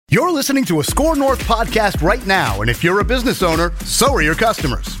You're listening to a Score North podcast right now, and if you're a business owner, so are your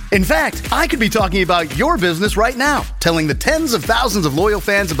customers. In fact, I could be talking about your business right now, telling the tens of thousands of loyal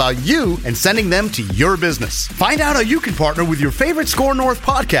fans about you and sending them to your business. Find out how you can partner with your favorite Score North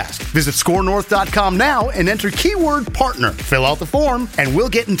podcast. Visit scorenorth.com now and enter keyword partner. Fill out the form, and we'll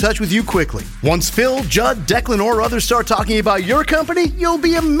get in touch with you quickly. Once Phil, Judd, Declan, or others start talking about your company, you'll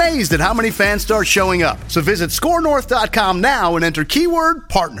be amazed at how many fans start showing up. So visit scorenorth.com now and enter keyword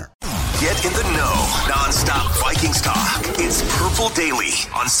partner. Get in the know. Non-stop Vikings talk. It's Purple Daily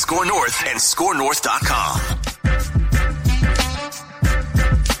on Score North and scorenorth.com.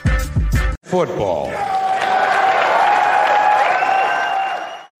 Football.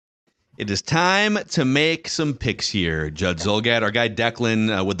 It is time to make some picks here. Judd Zolgad, our guy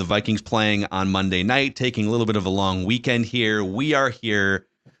Declan, with the Vikings playing on Monday night, taking a little bit of a long weekend here. We are here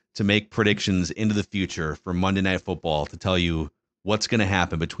to make predictions into the future for Monday Night Football, to tell you what's going to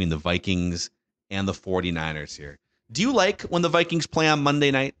happen between the Vikings and the 49ers here. Do you like when the Vikings play on Monday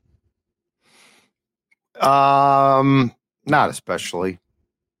night? Not especially.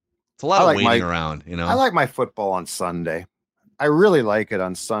 It's a lot of waiting around, you know. I like my football on Sunday. I really like it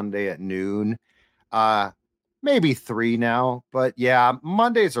on Sunday at noon. Maybe 3 now, but yeah,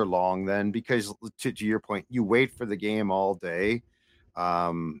 Mondays are long then, because to your point, you wait for the game all day.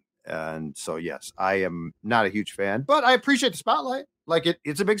 And so, yes, I am not a huge fan, but I appreciate the spotlight. Like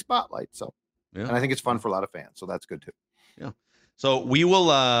it's a big spotlight. So, yeah. And I think it's fun for a lot of fans. So that's good too. Yeah. So we will,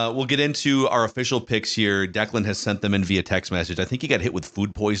 we'll get into our official picks here. Declan has sent them in via text message. I think he got hit with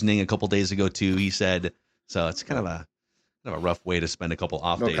food poisoning a couple days ago too, he said. So it's kind of a rough way to spend a couple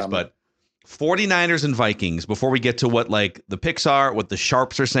off days, comment. But 49ers and Vikings, before we get to what like the picks are, what the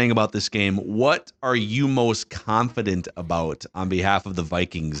sharps are saying about this game, what are you most confident about on behalf of the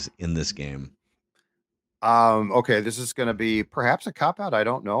Vikings in this game? Okay, this is going to be perhaps a cop-out. I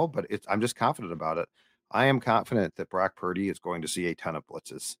don't know, but I'm just confident about it. I am confident that Brock Purdy is going to see a ton of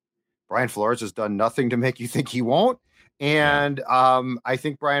blitzes. Brian Flores has done nothing to make you think he won't. And I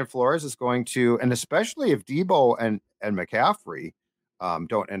think Brian Flores is going to, and especially if Debo and McCaffrey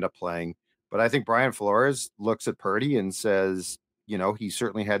don't end up playing, but I think Brian Flores looks at Purdy and says, you know, he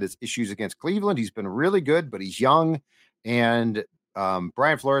certainly had his issues against Cleveland. He's been really good, but he's young. And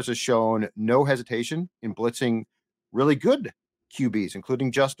Brian Flores has shown no hesitation in blitzing really good QBs,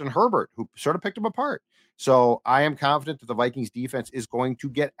 including Justin Herbert, who sort of picked him apart. So I am confident that the Vikings defense is going to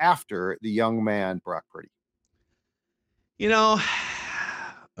get after the young man, Brock Purdy. You know,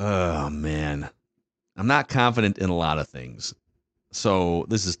 oh man, I'm not confident in a lot of things. So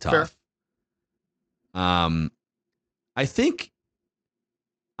this is tough. Sure. I think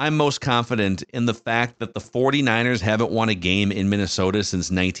I'm most confident in the fact that the 49ers haven't won a game in Minnesota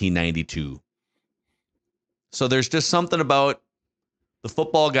since 1992. So there's just something about the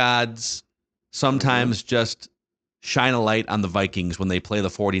football gods sometimes just shine a light on the Vikings when they play the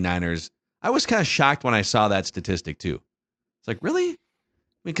 49ers. I was kind of shocked when I saw that statistic too. It's like, really? I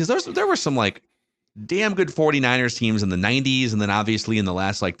mean, because there were some like damn good 49ers teams in the 90s, and then obviously in the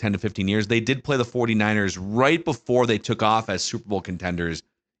last like 10 to 15 years, they did play the 49ers right before they took off as Super Bowl contenders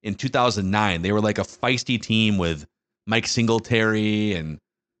in 2009. They were like a feisty team with Mike Singletary and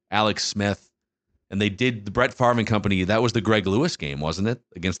Alex Smith, and they did the Brett Favre and company. That was the Greg Lewis game, wasn't it,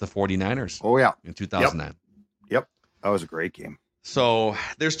 against the 49ers? Oh, yeah. In 2009. Yep. That was a great game. So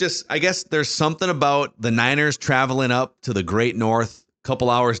I guess there's something about the Niners traveling up to the Great North, couple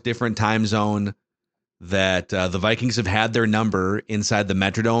hours different time zone, that the Vikings have had their number inside the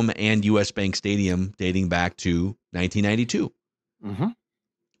Metrodome and US Bank Stadium dating back to 1992. Mm-hmm.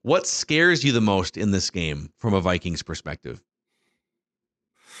 What scares you the most in this game from a Vikings perspective?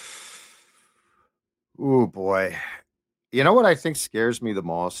 Oh, boy. You know what I think scares me the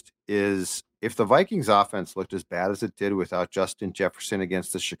most is if the Vikings offense looked as bad as it did without Justin Jefferson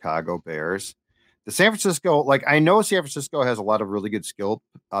against the Chicago Bears. The San Francisco, like I know San Francisco has a lot of really good skilled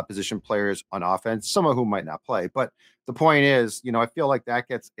position players on offense, some of whom might not play. But the point is, you know, I feel like that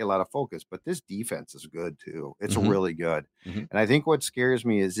gets a lot of focus. But this defense is good, too. It's really good. Mm-hmm. And I think what scares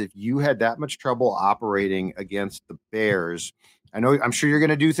me is if you had that much trouble operating against the Bears, I'm sure you're going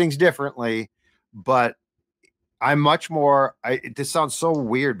to do things differently, but I'm much more, this sounds so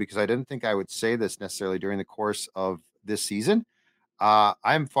weird because I didn't think I would say this necessarily during the course of this season.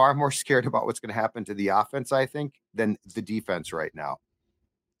 I'm far more scared about what's going to happen to the offense, I think, than the defense right now.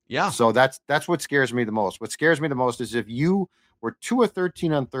 Yeah. So that's what scares me the most. What scares me the most is if you were 2 of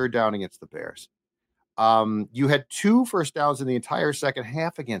 13 on third down against the Bears. You had 2 first downs in the entire second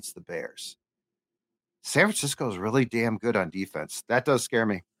half against the Bears. San Francisco is really damn good on defense. That does scare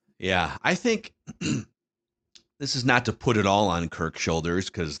me. Yeah, I think this is not to put it all on Kirk's shoulders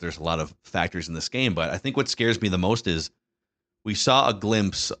because there's a lot of factors in this game, but I think what scares me the most is we saw a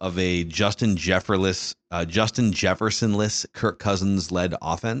glimpse of a Justin Jefferson-less Kirk Cousins-led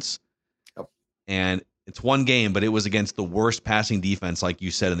offense. Yep. And it's one game, but it was against the worst passing defense, like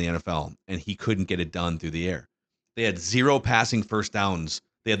you said, in the NFL, and he couldn't get it done through the air. They had 0 passing first downs.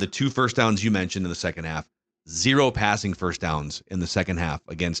 They had the 2 first downs you mentioned in the second half. 0 passing first downs in the second half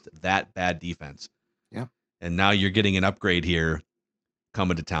against that bad defense. Yeah. And now you're getting an upgrade here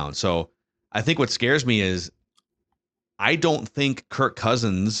coming to town. So I think what scares me is I don't think Kirk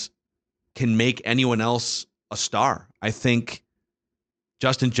Cousins can make anyone else a star. I think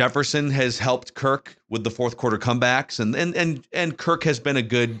Justin Jefferson has helped Kirk with the fourth quarter comebacks, and Kirk has been a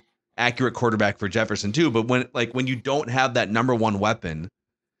good, accurate quarterback for Jefferson too. But when you don't have that number one weapon,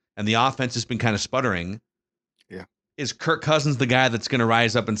 and the offense has been kind of sputtering, is Kirk Cousins the guy that's going to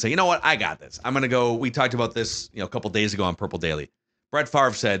rise up and say, you know what, I got this. I'm going to go. We talked about this, a couple days ago on Purple Daily. Brett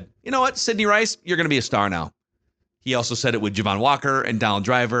Favre said, you know what, Sidney Rice, you're going to be a star now. He also said it with Javon Walker and Donald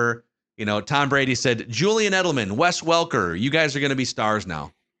Driver. Tom Brady said, Julian Edelman, Wes Welker, you guys are going to be stars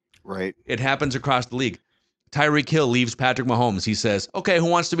now. Right. It happens across the league. Tyreek Hill leaves Patrick Mahomes. He says, okay, who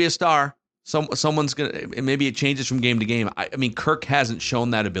wants to be a star? Someone's going to, maybe it changes from game to game. I mean, Kirk hasn't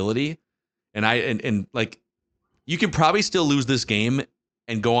shown that ability. And you can probably still lose this game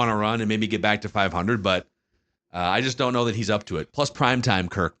and go on a run and maybe get back to 500, but I just don't know that he's up to it. Plus primetime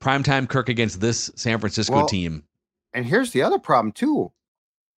Kirk against this San Francisco team. And here's the other problem too.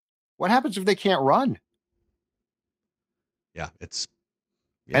 What happens if they can't run? Yeah.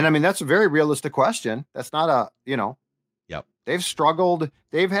 And I mean, that's a very realistic question. That's not Yep. They've struggled.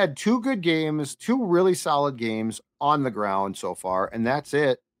 They've had 2 good games, 2 really solid games on the ground so far, and that's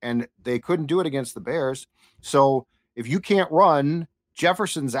it. And they couldn't do it against the Bears. So if you can't run,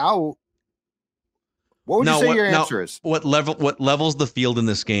 Jefferson's out. What would you say your answer is? What levels the field in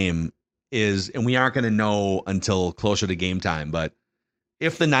this game is, and we aren't going to know until closer to game time, but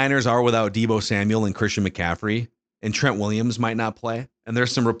if the Niners are without Deebo Samuel and Christian McCaffrey, and Trent Williams might not play, and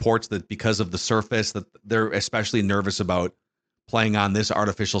there's some reports that because of the surface that they're especially nervous about playing on this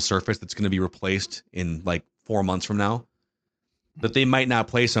artificial surface that's going to be replaced in like 4 months from now, that they might not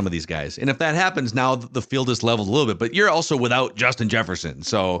play some of these guys. And if that happens, now the field is leveled a little bit, but you're also without Justin Jefferson.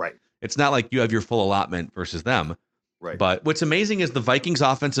 So It's not like you have your full allotment versus them. Right. But what's amazing is the Vikings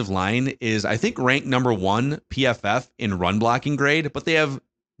offensive line is, I think, ranked number 1 PFF in run blocking grade, but they're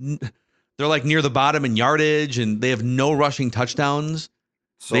like near the bottom in yardage, and they have no rushing touchdowns.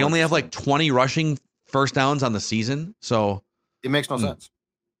 So they only have like 20 rushing first downs on the season. So it makes no sense.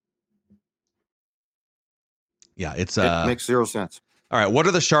 Yeah, it makes 0 sense. All right, what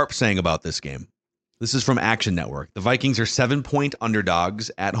are the Sharps saying about this game? This is from Action Network. The Vikings are 7-point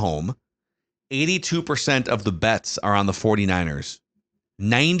underdogs at home. 82% of the bets are on the 49ers.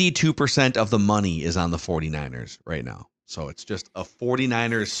 92% of the money is on the 49ers right now. So it's just a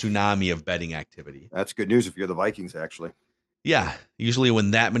 49ers tsunami of betting activity. That's good news if you're the Vikings, actually. Yeah. Usually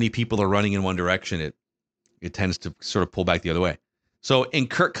when that many people are running in one direction, it tends to sort of pull back the other way. So in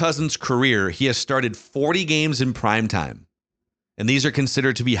Kirk Cousins' career, he has started 40 games in prime time. And these are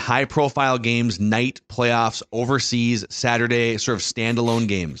considered to be high-profile games, night playoffs, overseas, Saturday, sort of standalone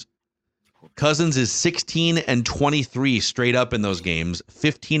games. Cousins is 16-23 straight up in those games,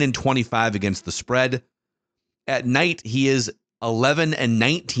 15-25 against the spread. At night, he is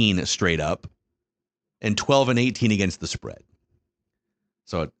 11-19 straight up and 12-18 against the spread.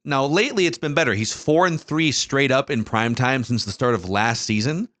 So now lately it's been better. He's 4-3 straight up in primetime since the start of last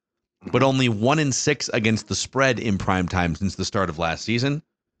season, but only 1-6 against the spread in primetime since the start of last season.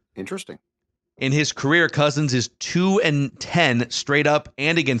 Interesting. In his career, Cousins is 2-10 straight up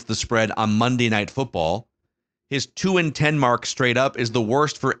and against the spread on Monday Night Football. His 2-10 mark straight up is the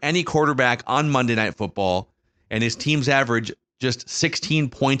worst for any quarterback on Monday Night Football, and his team's average just 16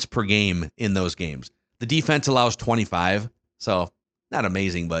 points per game in those games. The defense allows 25, so not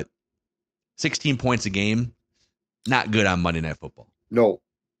amazing, but 16 points a game, not good on Monday Night Football. No,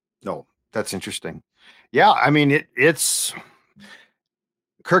 that's interesting. Yeah, I mean, it's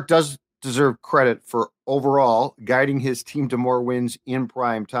Kirk does deserve credit for overall guiding his team to more wins in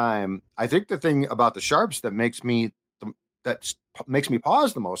prime time. I think the thing about the Sharps that makes me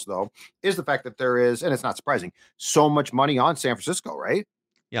pause the most, though, is the fact that there is, and it's not surprising, so much money on San Francisco, right?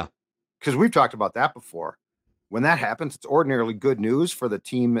 Yeah. Because we've talked about that before. When that happens, it's ordinarily good news for the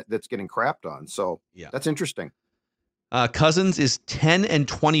team that's getting crapped on. So that's interesting. Cousins is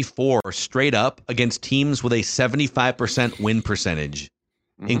 10-24 straight up against teams with a 75% win percentage,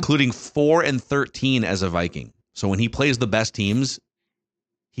 including 4-13 as a Viking. So when he plays the best teams,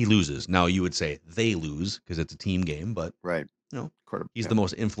 he loses. Now, you would say they lose because it's a team game, but Right. he's the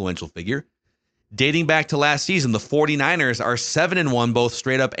most influential figure. Dating back to last season, the 49ers are 7-1, both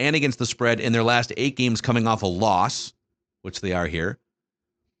straight up and against the spread in their last 8 games coming off a loss, which they are here.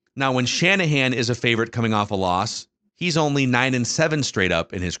 Now, when Shanahan is a favorite coming off a loss, he's only 9-7 straight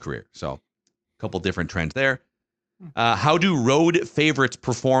up in his career. So a couple different trends there. How do road favorites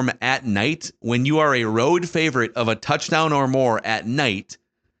perform at night? When you are a road favorite of a touchdown or more at night,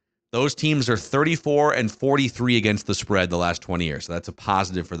 those teams are 34-43 against the spread the last 20 years. So that's a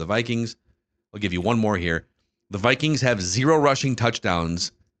positive for the Vikings. I'll give you one more here. The Vikings have 0 rushing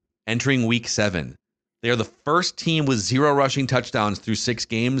touchdowns entering week 7. They are the first team with 0 rushing touchdowns through 6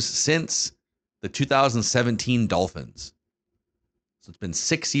 games since the 2017 Dolphins. So it's been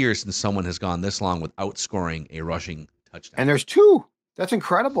 6 years since someone has gone this long without scoring a rushing touchdown. And there's 2. That's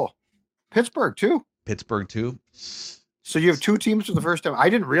incredible. Pittsburgh, too. So you have 2 teams for the first time. I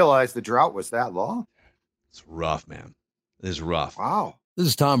didn't realize the drought was that long. It's rough, man. It is rough. Wow. This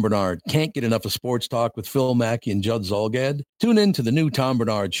is Tom Bernard. Can't get enough of sports talk with Phil Mackey and Judd Zolgad? Tune in to the new Tom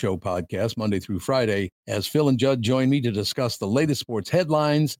Bernard Show podcast Monday through Friday as Phil and Judd join me to discuss the latest sports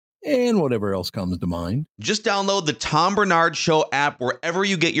headlines and whatever else comes to mind. Just download the Tom Bernard Show app wherever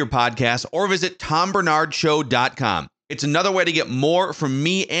you get your podcasts or visit tombernardshow.com. It's another way to get more from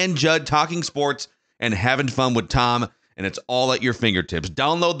me and Judd talking sports and having fun with Tom, and it's all at your fingertips.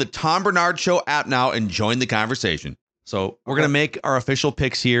 Download the Tom Bernard Show app now and join the conversation. So we're going to make our official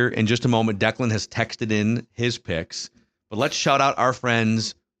picks here in just a moment. Declan has texted in his picks, but let's shout out our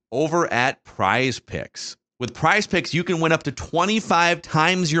friends over at Prize Picks. With Prize Picks, you can win up to 25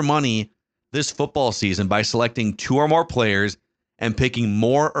 times your money this football season by selecting 2 or more players and picking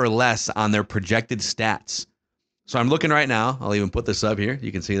more or less on their projected stats. So I'm looking right now. I'll even put this up here.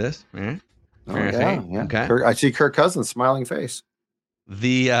 You can see this. Oh, yeah. Okay. I see Kirk Cousins' smiling face.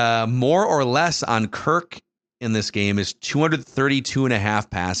 The more or less on Kirk in this game is 232.5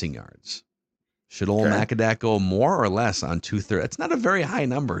 passing yards. Should old Macadac go more or less on 230? It's not a very high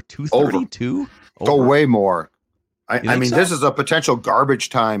number. 232? Go way more. I mean, so? This is a potential garbage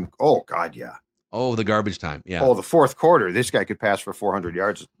time. Oh, God, yeah. Oh, the garbage time. Yeah. Oh, the fourth quarter. This guy could pass for 400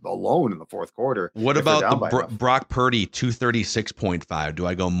 yards alone in the fourth quarter. What about the Brock Purdy 236.5? Do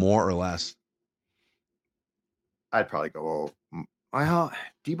I go more or less? I'd probably go, well,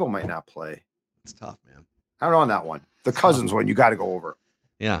 Debo might not play. It's tough, man. I don't know on that one. The Cousins one, you got to go over.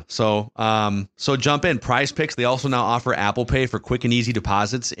 Yeah. So jump in. Prize Picks. They also now offer Apple Pay for quick and easy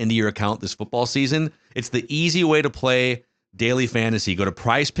deposits into your account this football season. It's the easy way to play daily fantasy. Go to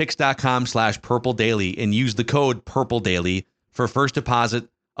prizepicks.com/purpledaily and use the code purpledaily for first deposit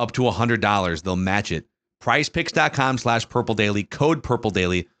up to $100. They'll match it. prizepicks.com/purpledaily, code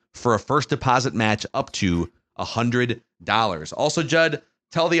purpledaily for a first deposit match up to $100. Also, Judd,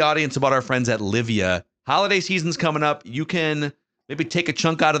 tell the audience about our friends at Livia. Holiday season's coming up. You can maybe take a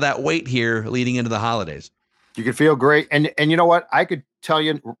chunk out of that weight here leading into the holidays. You can feel great. And you know what? I could tell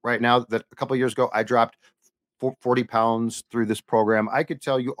you right now that a couple of years ago, I dropped 40 pounds through this program. I could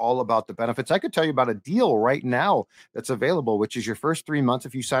tell you all about the benefits. I could tell you about a deal right now that's available, which is your first 3 months,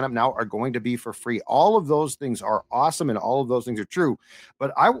 if you sign up now, are going to be for free. All of those things are awesome, and all of those things are true.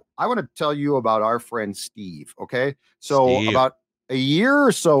 But I want to tell you about our friend Steve, okay? So about a year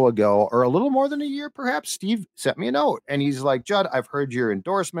or so ago, or a little more than a year, perhaps, Steve sent me a note, and he's like, Judd, I've heard your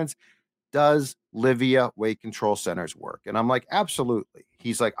endorsements. Does Livia Weight Control Centers work? And I'm like, absolutely.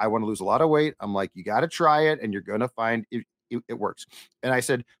 He's like, I want to lose a lot of weight. I'm like, you got to try it, and you're going to find it works. And I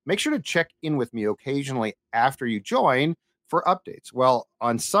said, make sure to check in with me occasionally after you join for updates. Well,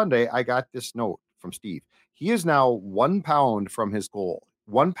 on Sunday, I got this note from Steve. He is now 1 pound from his goal.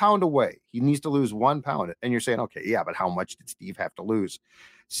 1 pound away. He needs to lose 1 pound. And you're saying, okay, yeah, but how much did Steve have to lose?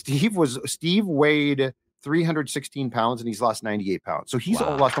 Steve weighed 316 pounds and he's lost 98 pounds. So he's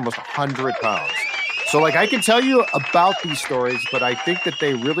lost almost 100 pounds. So like, I can tell you about these stories, but I think that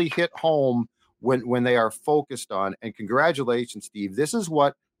they really hit home when they are focused on, and congratulations, Steve. This is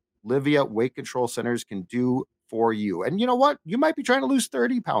what Livia Weight Control Centers can do for you. And you know what? You might be trying to lose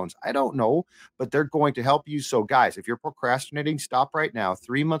 30 pounds. I don't know, but they're going to help you. So guys, if you're procrastinating, stop right now.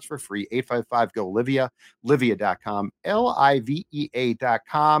 3 months for free. 855-GO-LIVIA, livia.com,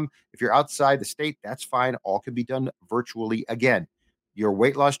 livea.com. If you're outside the state, that's fine. All can be done virtually. Again, your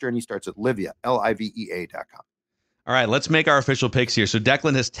weight loss journey starts at Livia, livea.com. All right, let's make our official picks here. So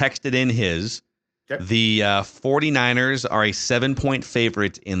Declan has texted in his. Okay. The 49ers are a 7-point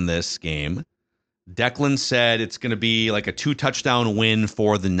favorite in this game. Declan said it's going to be like a 2-touchdown win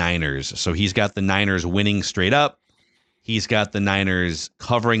for the Niners. So he's got the Niners winning straight up. He's got the Niners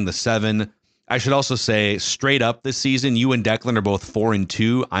covering the 7. I should also say, straight up this season, you and Declan are both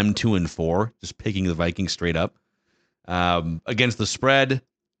 4-2. I'm 2-4. Just picking the Vikings straight up. Against the spread,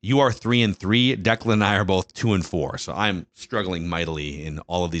 you are 3-3. Declan and I are both 2-4. So I'm struggling mightily in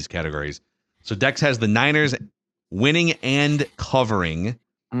all of these categories. So Dex has the Niners winning and covering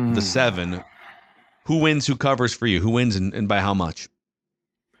the 7. Who wins, who covers for you? Who wins and by how much?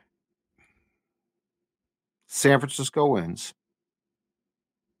 San Francisco wins.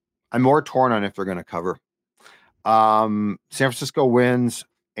 I'm more torn on if they're going to cover. San Francisco wins,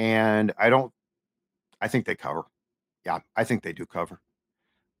 and I think they cover. Yeah, I think they do cover.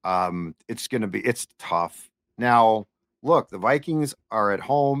 It's tough. Now, look, the Vikings are at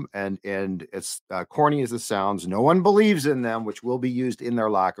home, and it's corny as it sounds. No one believes in them, which will be used in their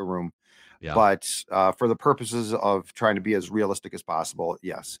locker room. Yeah. But for the purposes of trying to be as realistic as possible,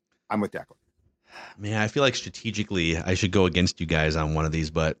 yes, I'm with Declan. Man, I feel like strategically I should go against you guys on one of these,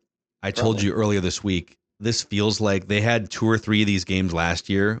 but I told you earlier this week, this feels like they had 2 or 3 of these games last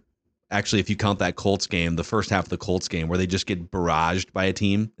year. Actually, if you count that Colts game, the first half of the Colts game, where they just get barraged by a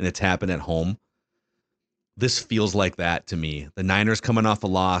team, and it's happened at home. This feels like that to me. The Niners coming off a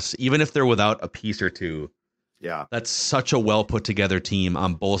loss, even if they're without a piece or two. Yeah. That's such a well put together team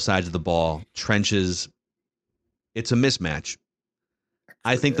on both sides of the ball. Trenches. It's a mismatch.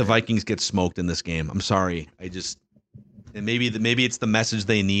 I think the Vikings get smoked in this game. I'm sorry. And maybe it's the message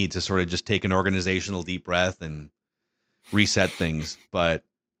they need to sort of just take an organizational deep breath and reset things. But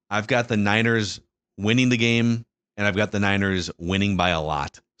I've got the Niners winning the game, and I've got the Niners winning by a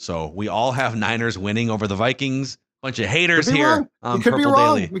lot. So we all have Niners winning over the Vikings. Bunch of haters here on Purple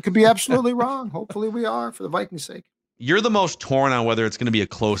Daily. We could be absolutely wrong. Hopefully we are, for the Vikings' sake. You're the most torn on whether it's going to be a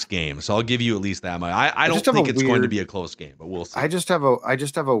close game, so I'll give you at least that much. I don't think it's going to be a close game, but we'll see. I just have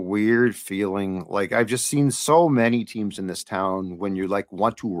a weird feeling. Like, I've just seen so many teams in this town when you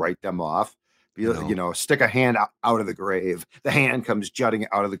want to write them off. Stick a hand out of the grave. The hand comes jutting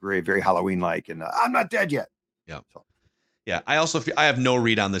out of the grave, very Halloween-like, and I'm not dead yet. Yeah. So. Yeah, I also I have no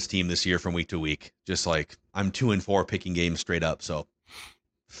read on this team this year from week to week. Just like I'm 2-4 picking games straight up. So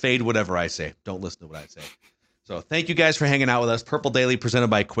fade whatever I say. Don't listen to what I say. So thank you guys for hanging out with us. Purple Daily presented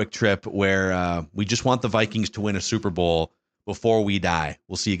by Quick Trip, where we just want the Vikings to win a Super Bowl before we die.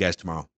 We'll see you guys tomorrow.